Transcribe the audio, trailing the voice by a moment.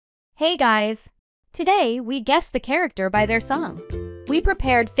Hey guys! Today, we guess the character by their song. We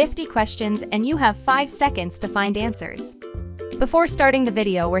prepared 50 questions and you have 5 seconds to find answers. Before starting the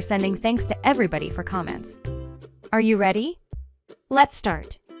video, we're sending thanks to everybody for comments. Are you ready? Let's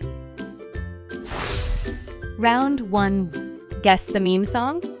start. Round 1. Guess the meme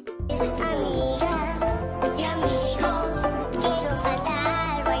song?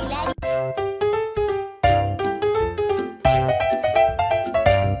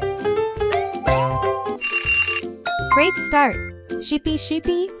 Great start! Sheepy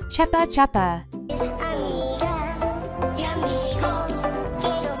sheepy, chepa chepa.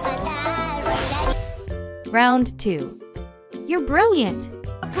 Round 2. You're brilliant!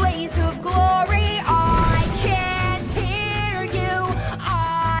 A place of glory, I can't hear you.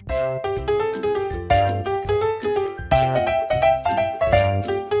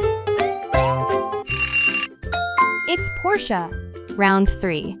 It's Portia. Round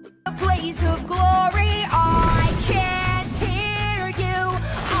 3. A place of glory, I can't hear you.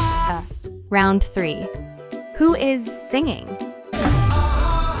 Round 3. Who is singing?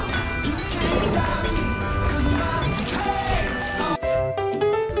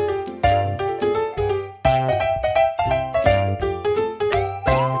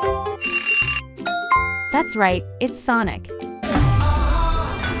 That's right, it's Sonic.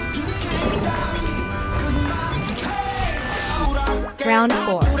 Round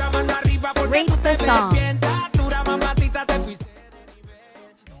 4. Rate the song.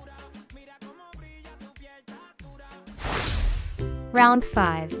 Round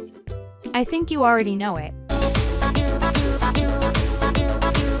 5. I think you already know it.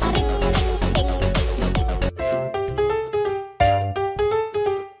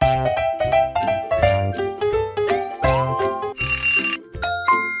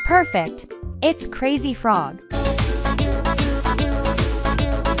 Perfect! It's Crazy Frog.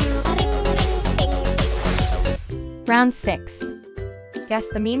 Round 6. Guess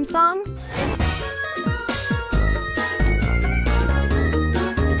the meme song?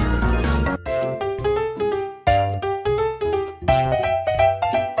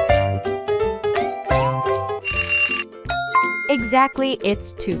 Exactly,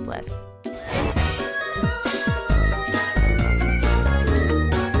 it's Toothless.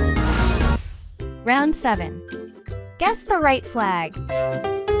 Round 7. Guess the right flag.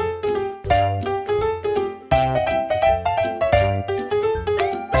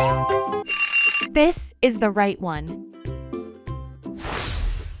 This is the right one.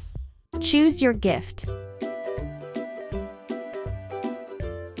 Choose your gift.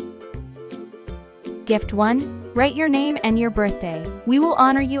 Gift 1. Write your name and your birthday. We will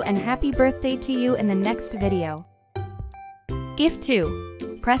honor you and happy birthday to you in the next video. Gift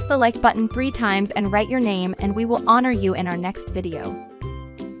 2. Press the like button 3 times and write your name and we will honor you in our next video.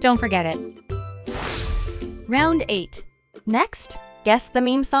 Don't forget it. Round 8. Next, guess the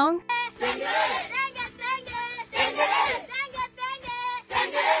meme song?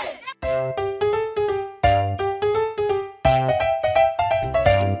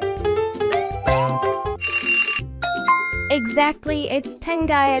 Exactly, it's Tenge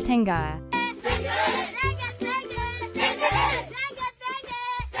Tenge.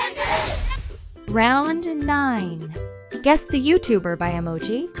 Round 9. Guess the YouTuber by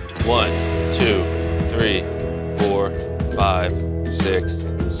emoji. 1, 2, 3, 4, 5, 6,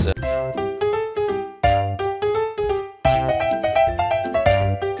 7.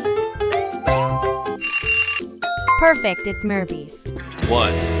 Perfect, it's MrBeast.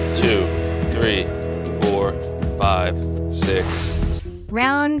 1, 2, 3, 4, 5, 6.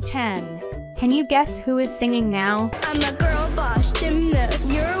 Round 10. Can you guess who is singing now? I'm a girl boss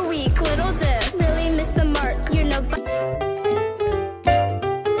gymnast. You're a weak little diss. Really missed the mark. You're no.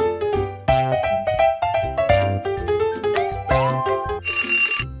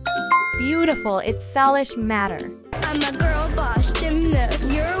 Beautiful, it's Salish Matter. I'm a girl boss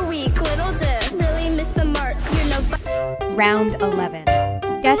gymnast. You're a weak little diss. Really missed the mark. You're no. Round 11.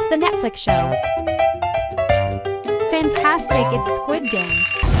 Guess the Netflix show. Fantastic, it's Squid Game.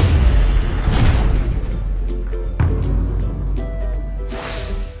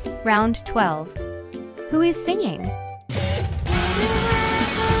 Round 12. Who is singing?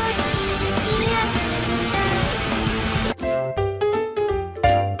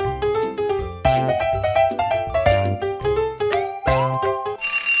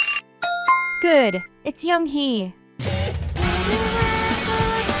 Good, it's Young Hee.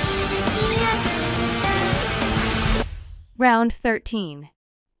 Round 13.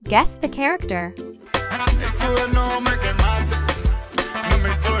 Guess the character.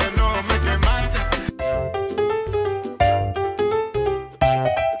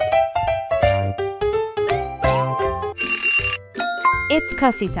 It's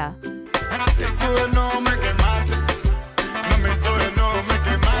Cosita.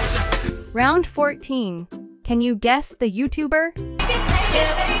 Round 14. Can you guess the YouTuber?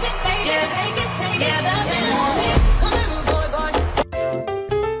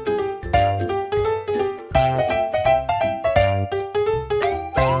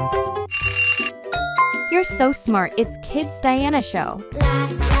 You're so smart. It's Kids Diana Show.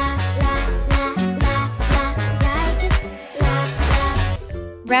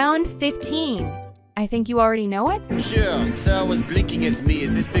 Round 15. I think you already know it? Sure, sir was blinking at me.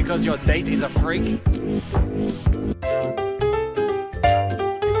 Is this because your date is a freak?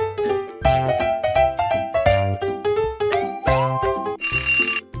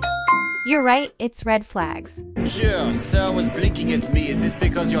 You're right, it's Red Flags. Sure, sir was blinking at me. Is this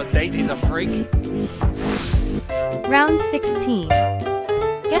because your date is a freak? Round 16.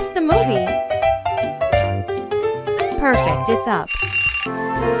 Guess the movie. Perfect, it's up.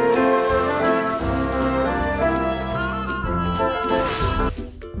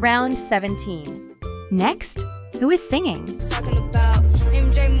 Round 17. Next, who is singing? Talking about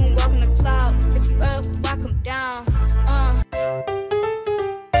MJ moonwalking the cloud. If you up, why come down?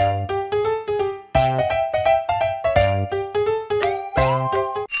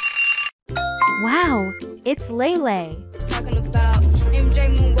 Wow, it's Lele. Talking about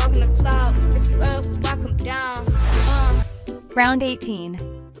MJ moonwalking the cloud. If you up, why come down? Round 18.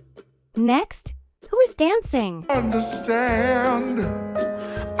 Next, who is dancing? Understand,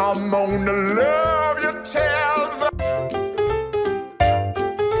 I'm gonna love you till the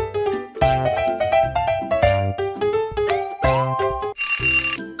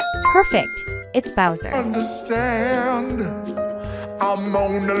Perfect, it's Bowser. understand, I'm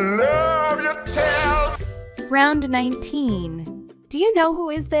gonna love you till Round 19. Do you know who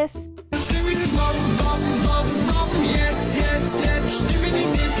is this?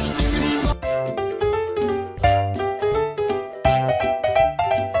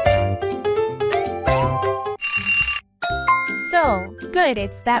 So, good,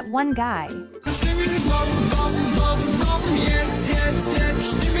 it's that one guy.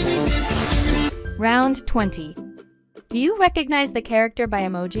 Round 20. Do you recognize the character by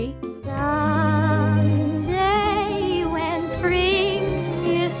emoji? Someday when spring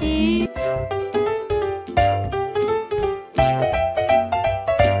is here.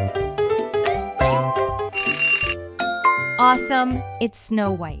 Awesome, it's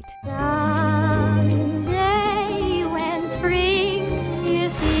Snow White. Someday when spring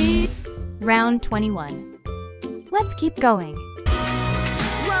is here. Round 21. Let's keep going.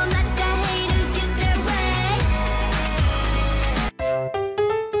 Won't let the haters get their way.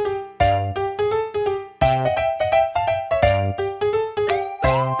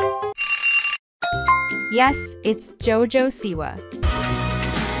 Yes, it's Jojo Siwa.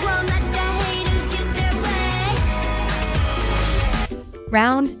 Won't let the haters get their way.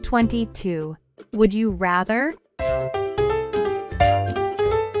 Round 22. Would you rather?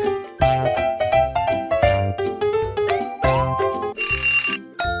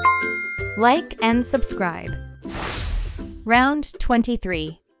 Like and subscribe. Round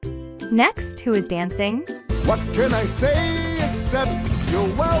 23. Next, who is dancing? what can I say except you're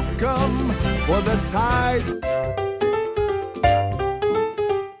welcome for the tide.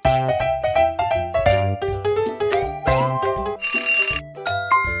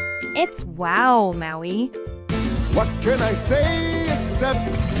 It's Wow, Maui. What can I say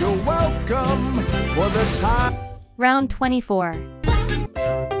except you're welcome for the tide. Round 24.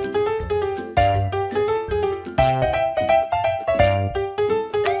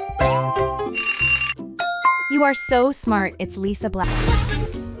 You are so smart, it's Lisa Black.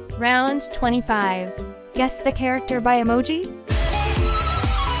 Round 25. Guess the character by emoji?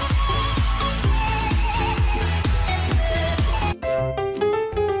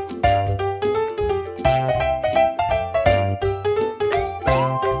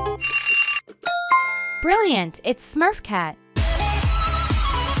 Brilliant, it's Smurf Cat.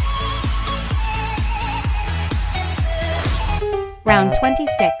 Round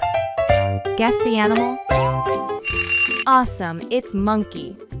 26. Guess the animal? Awesome, it's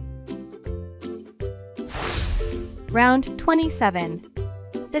Monkey. Round 27.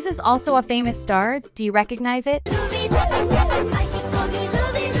 This is also a famous star. Do you recognize it?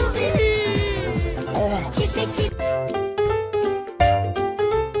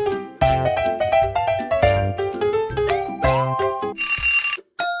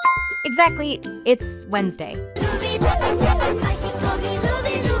 Exactly, it's Wednesday.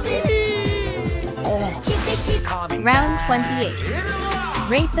 Round 28.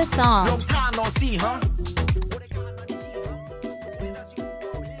 Rate the song.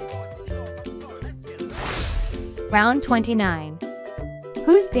 Round 29.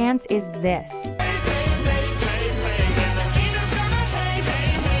 Whose dance is this?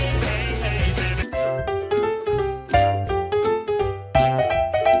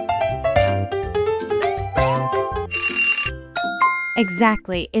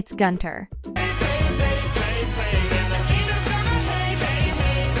 Exactly, it's Gunter.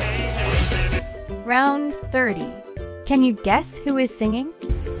 Round 30. Can you guess who is singing?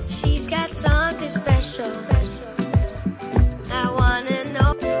 She's got something special. I wanna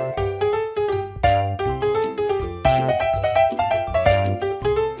know.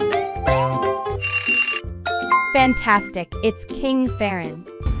 Fantastic, it's King Ferran.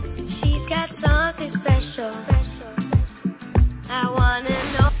 She's got something special. I wanna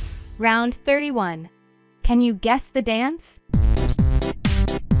know. Round 31. Can you guess the dance?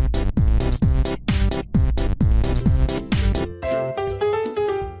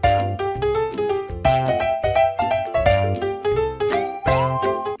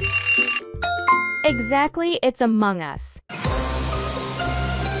 Exactly, it's Among Us.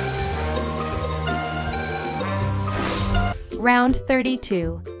 Round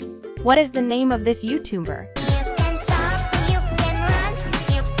 32. What is the name of this YouTuber? You can stop, you can run,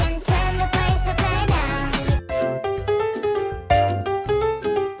 you can turn the place upside down.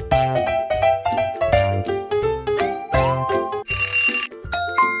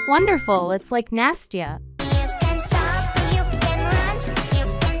 Wonderful, it's like Nastya. You can stop, you can run, you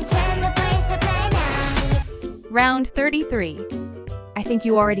can turn the place upside down. Round 33. I think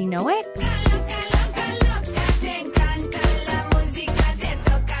you already know it?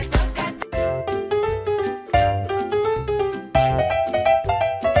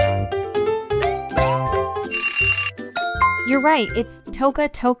 You're right, it's Toka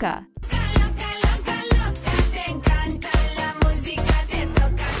Toka.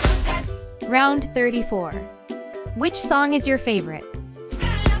 Round 34. Which song is your favorite?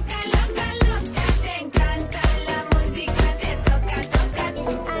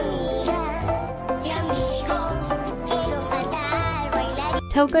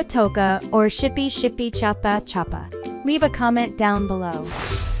 Toka Toka or Shippy Shippy Chapa Chapa? Leave a comment down below.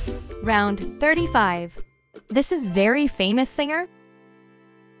 Round 35. This is very famous singer?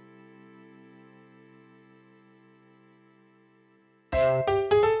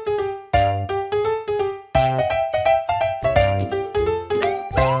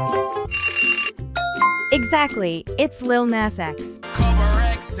 Exactly, it's Lil Nas X.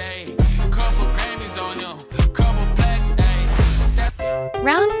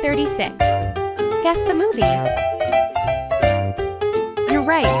 Round 36. Guess the movie. You're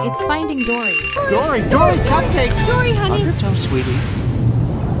right, it's Finding Dory. Dory, cupcake! Dory, honey. On your toes, sweetie.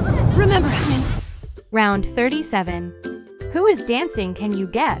 Remember, honey. Round 37. Who is dancing, can you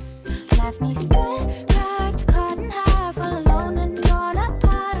guess? Left me split, cracked, cut in half, all alone and torn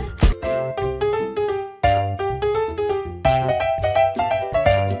apart.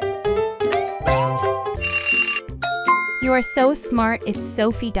 You are so smart, it's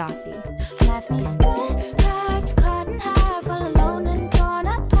Sophie Dossi. Left me split, cracked, cut in half, all alone and torn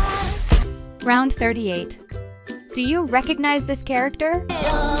apart. Round 38. Do you recognize this character?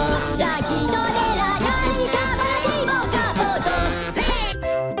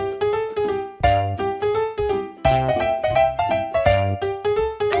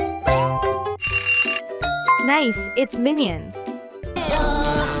 Nice, it's Minions.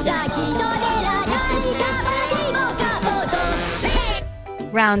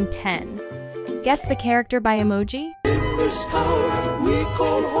 Round 10. Guess the character by emoji? In this town we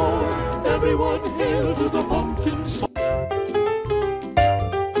call home, everyone hail to the pumpkin song.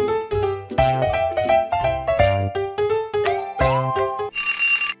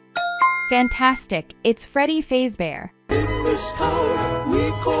 Fantastic, it's Freddy Fazbear. In this town we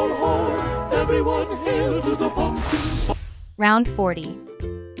call home, everyone hail to the pumpkin song. Round 40.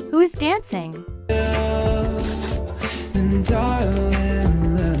 Who is dancing? And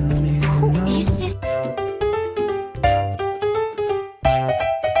darling, let me know. Who is this?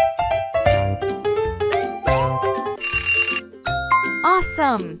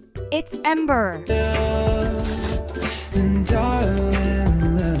 Awesome! It's Ember. And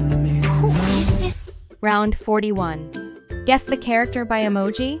darling, let me know. Who is this? Round 41. Guess the character by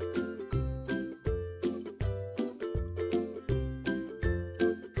emoji?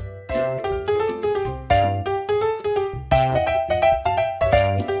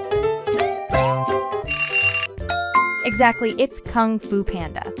 Exactly, it's Kung Fu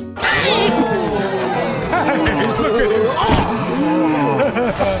Panda.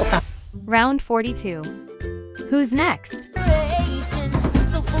 Round 42. Who's next?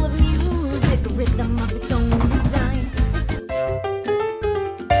 So full of music, rhythm of its own design.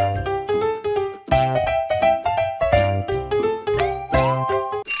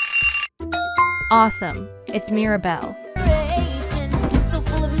 Awesome. It's Mirabelle. So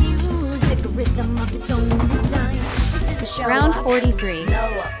full of music, a rhythm of its own design. This is the show. Round 43.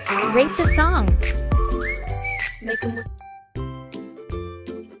 Rate the song. Make 'em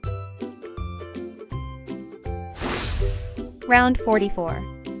Round 44.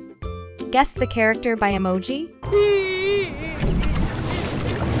 Guess the character by emoji.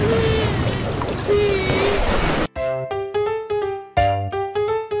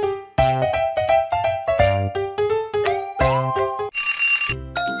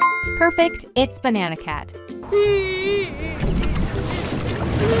 Perfect, it's Banana Cat.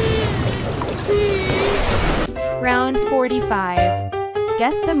 Round 45.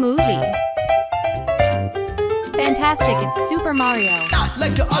 Guess the movie. Fantastic, it's Super Mario. Not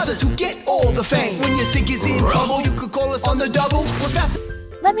like the others who get all the fame. When your sink is in trouble, you could call us on the double. We're fast.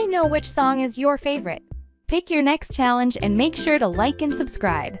 Let me know which song is your favorite. Pick your next challenge and make sure to like and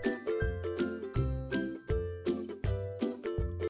subscribe.